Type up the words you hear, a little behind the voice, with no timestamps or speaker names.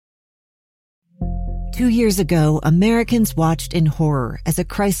2 years ago, Americans watched in horror as a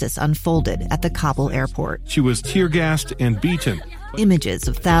crisis unfolded at the Kabul airport. She was tear-gassed and beaten. Images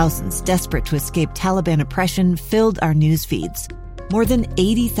of thousands desperate to escape Taliban oppression filled our news feeds. More than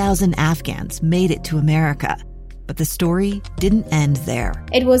 80,000 Afghans made it to America. But the story didn't end there.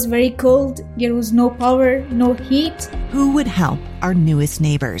 It was very cold. There was no power, no heat. Who would help our newest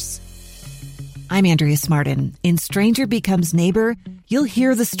neighbors? I'm Andrea Smartin. In Stranger Becomes Neighbor, you'll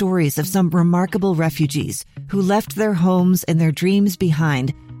hear the stories of some remarkable refugees who left their homes and their dreams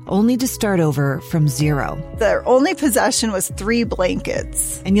behind, only to start over from zero. Their only possession was 3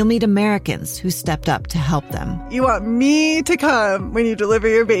 blankets. And you'll meet Americans who stepped up to help them. You want me to come when you deliver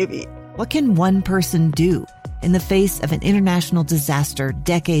your baby. What can one person do in the face of an international disaster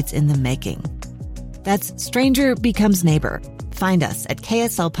decades in the making? That's Stranger Becomes Neighbor. Find us at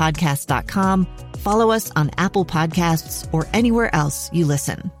kslpodcast.com. Follow us on Apple Podcasts or anywhere else you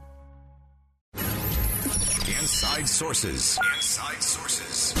listen. Inside Sources. Inside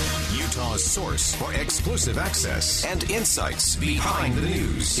Sources. Utah's source for exclusive access and insights behind the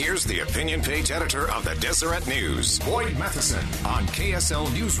news. Here's the opinion page editor of the Deseret News, Boyd Matheson, on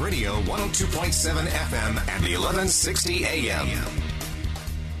KSL News Radio 102.7 FM and 1160 AM.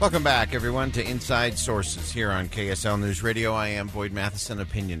 Welcome back, everyone, to Inside Sources here on KSL News Radio. I am Boyd Matheson,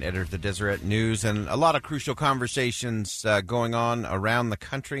 opinion editor of the Deseret News, and a lot of crucial conversations going on around the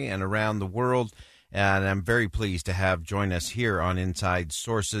country and around the world. And I'm very pleased to have join us here on Inside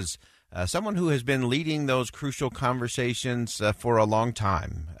Sources someone who has been leading those crucial conversations for a long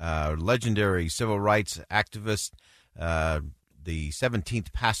time. Legendary civil rights activist, the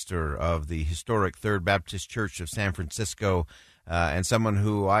 17th pastor of the historic Third Baptist Church of San Francisco, and someone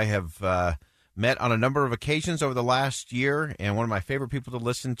who I have met on a number of occasions over the last year, and one of my favorite people to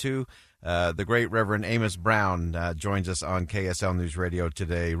listen to, the great Reverend Amos Brown, joins us on KSL News Radio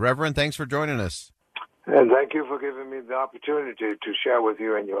today. Reverend, thanks for joining us. And thank you for giving me the opportunity to share with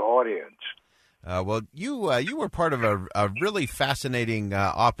you and your audience. Well, you were part of a really fascinating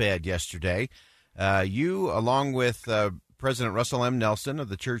op-ed yesterday. You, along with President Russell M. Nelson of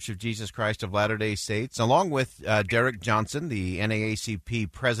the Church of Jesus Christ of Latter-day Saints, along with Derek Johnson, the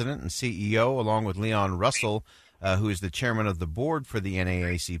NAACP president and CEO, along with Leon Russell, who is the chairman of the board for the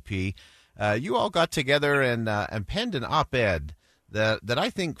NAACP, you all got together and penned an op-ed that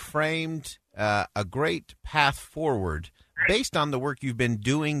I think framed a great path forward based on the work you've been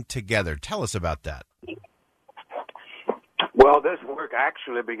doing together. Tell us about that. Well, this work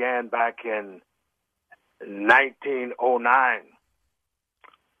actually began back in 1909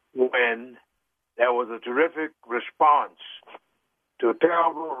 when there was a terrific response to a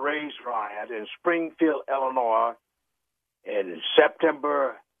terrible race riot in Springfield, Illinois in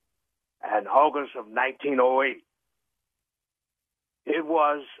September and August of 1908. It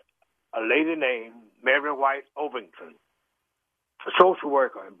was a lady named Mary White Ovington, a social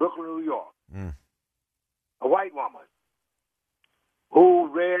worker in Brooklyn, New York, a white woman who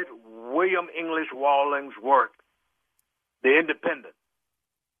read William English Walling's work, The Independent,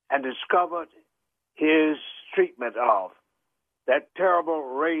 and discovered his treatment of that terrible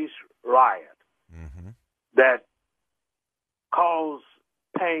race riot that caused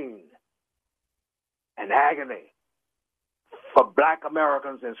pain and agony for black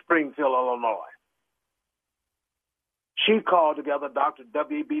Americans in Springfield, Illinois. She called together Dr.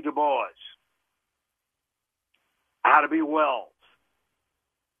 W.B. Du Bois, Ida B. Wells,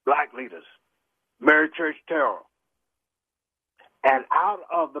 black leaders, Mary Church Terrell. And out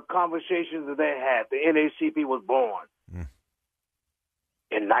of the conversations that they had, the NAACP was born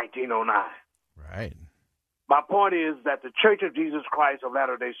in 1909. Right. My point is that the Church of Jesus Christ of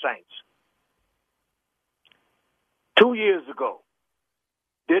Latter-day Saints 2 years ago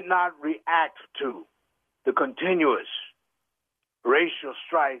did not react to the continuous racial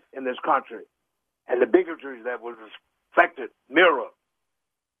strife in this country and the bigotry that was reflected, mirrored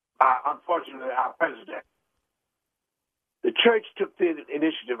by, unfortunately, our president. The church took the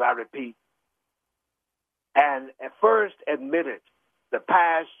initiative, I repeat, and at first admitted the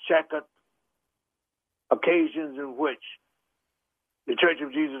past checkered occasions in which the Church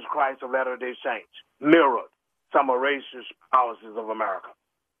of Jesus Christ of Latter-day Saints mirrored some of racist policies of America.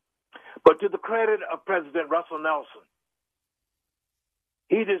 But to the credit of President Russell Nelson,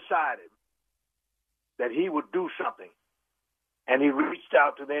 he decided that he would do something, and he reached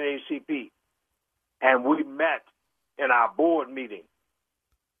out to the NAACP, and we met in our board meeting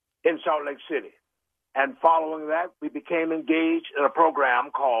in Salt Lake City. And following that, we became engaged in a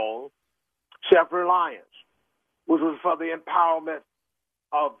program called Self-Reliance, which was for the empowerment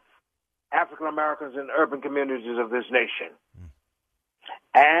of African Americans in urban communities of this nation.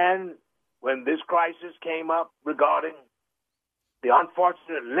 And when this crisis came up regarding the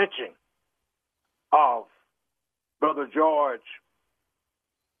unfortunate lynching of Brother George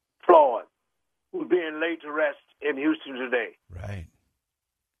Floyd, who's being laid to rest in Houston today. Right.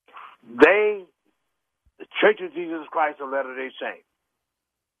 The Church of Jesus Christ of Latter-day Saints,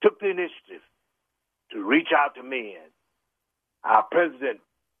 took the initiative to reach out to me and our president,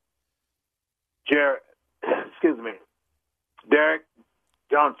 Derek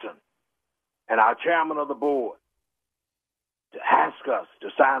Johnson, and our chairman of the board to ask us to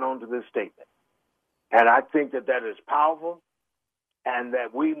sign on to this statement. And I think that that is powerful and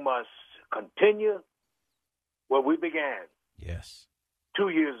that we must continue what we began. Yes. 2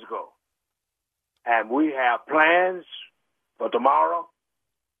 years ago. And we have plans for tomorrow,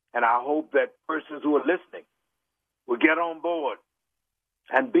 and I hope that persons who are listening will get on board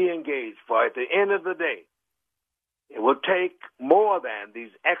and be engaged, for at the end of the day, it will take more than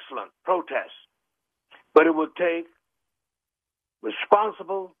these excellent protests, but it will take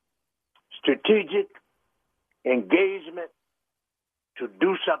responsible, strategic engagement to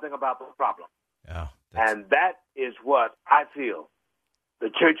do something about the problem. Yeah, and that is what I feel the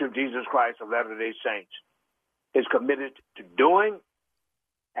Church of Jesus Christ of Latter-day Saints is committed to doing,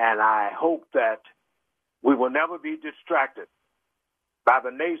 and I hope that we will never be distracted by the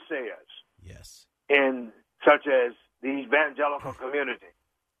naysayers. Yes. In such as the evangelical community,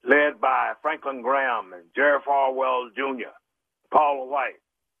 led by Franklin Graham and Jerry Falwell Jr., Paula White.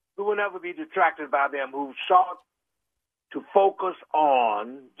 We will never be distracted by them who sought to focus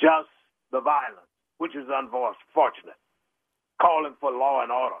on just the violence, which is unfortunate, calling for law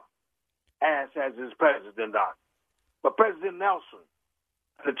and order, as has his president done. But President Nelson,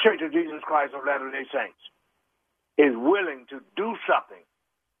 the Church of Jesus Christ of Latter-day Saints, is willing to do something.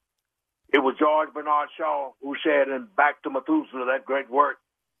 It was George Bernard Shaw who said in Back to Methuselah, that great work,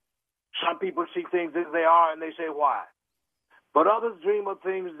 some people see things as they are and they say, why? But others dream of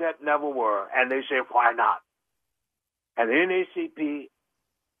things that never were, and they say, why not? And the NAACP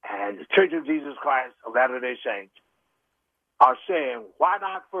and the Church of Jesus Christ of Latter-day Saints are saying, why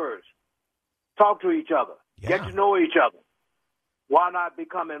not first talk to each other, get to know each other? Why not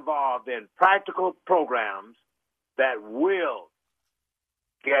become involved in practical programs that will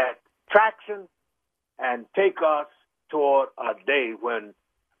get traction and take us toward a day when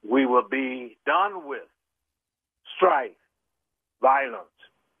we will be done with strife, violence,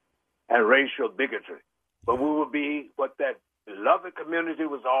 and racial bigotry. But we will be what that beloved community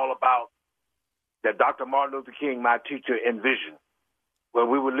was all about, that Dr. Martin Luther King, my teacher, envisioned, where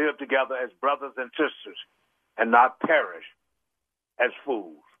we would live together as brothers and sisters and not perish as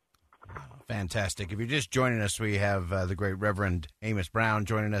fools. Fantastic. If you're just joining us, we have the great Reverend Amos Brown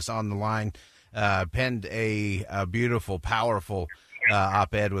joining us on the line, penned a beautiful, powerful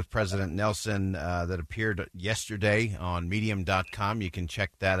op-ed with President Nelson that appeared yesterday on Medium.com. You can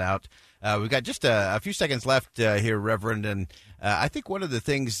check that out. We've got just a few seconds left here, Reverend, and I think one of the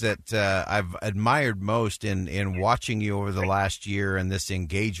things that I've admired most in watching you over the last year and this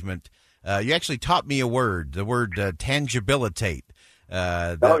engagement, you actually taught me a word, the word tangibilitate.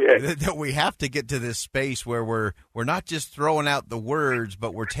 That we have to get to this space where we're not just throwing out the words,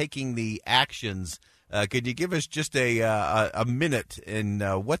 but we're taking the actions. Could you give us just a minute in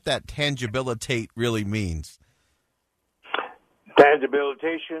what that tangibilitate really means?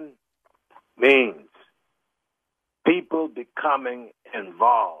 Tangibilitation means people becoming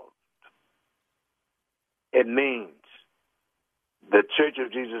involved. It means the Church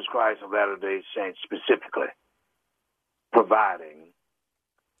of Jesus Christ of Latter-day Saints specifically providing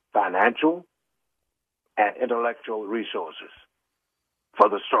financial and intellectual resources for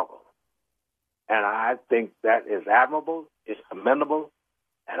the struggle. And I think that is admirable, it's commendable,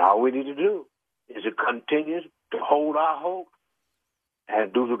 and all we need to do is to continue to hold our hope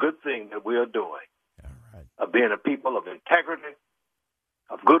and do the good thing that we are doing, of being a people of integrity,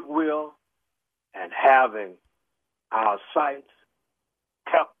 of goodwill, and having our sights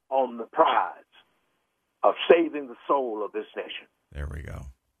kept on the prize of saving the soul of this nation. There we go.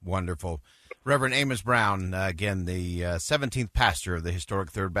 Wonderful. Reverend Amos Brown, again, the 17th pastor of the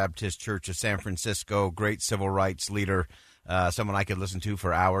historic Third Baptist Church of San Francisco, great civil rights leader, someone I could listen to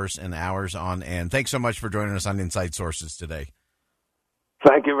for hours and hours on end. Thanks so much for joining us on Inside Sources today.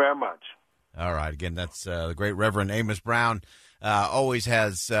 Thank you very much. All right. Again, that's the great Reverend Amos Brown. Always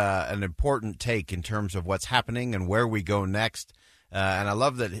has an important take in terms of what's happening and where we go next. And I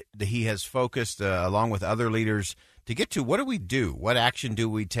love that he has focused, along with other leaders, to get to what do we do? What action do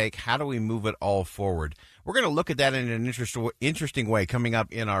we take? How do we move it all forward? We're going to look at that in an interesting way coming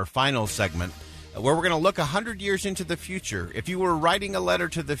up in our final segment, where we're going to look 100 years into the future. If you were writing a letter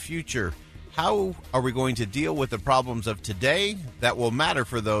to the future, How are we going to deal with the problems of today that will matter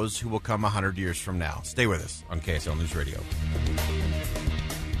for those who will come 100 years from now? Stay with us on KSL News Radio.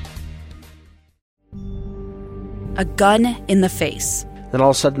 A gun in the face. Then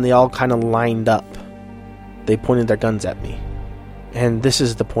all of a sudden they all kind of lined up. They pointed their guns at me. And this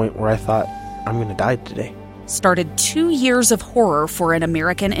is the point where I thought, I'm going to die today. Started 2 years of horror for an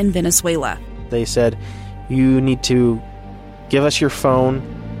American in Venezuela. They said, you need to give us your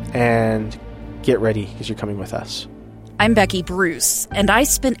phone and get ready because you're coming with us. I'm Becky Bruce, and I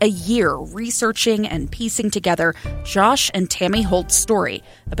spent a year researching and piecing together Josh and Tammy Holt's story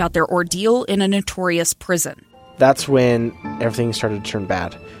about their ordeal in a notorious prison. That's when everything started to turn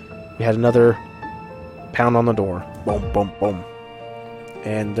bad. We had another pound on the door. Boom, boom, boom.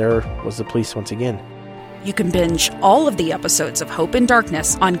 And there was the police once again. You can binge all of the episodes of Hope in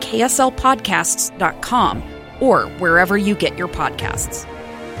Darkness on KSLPodcasts.com or wherever you get your podcasts.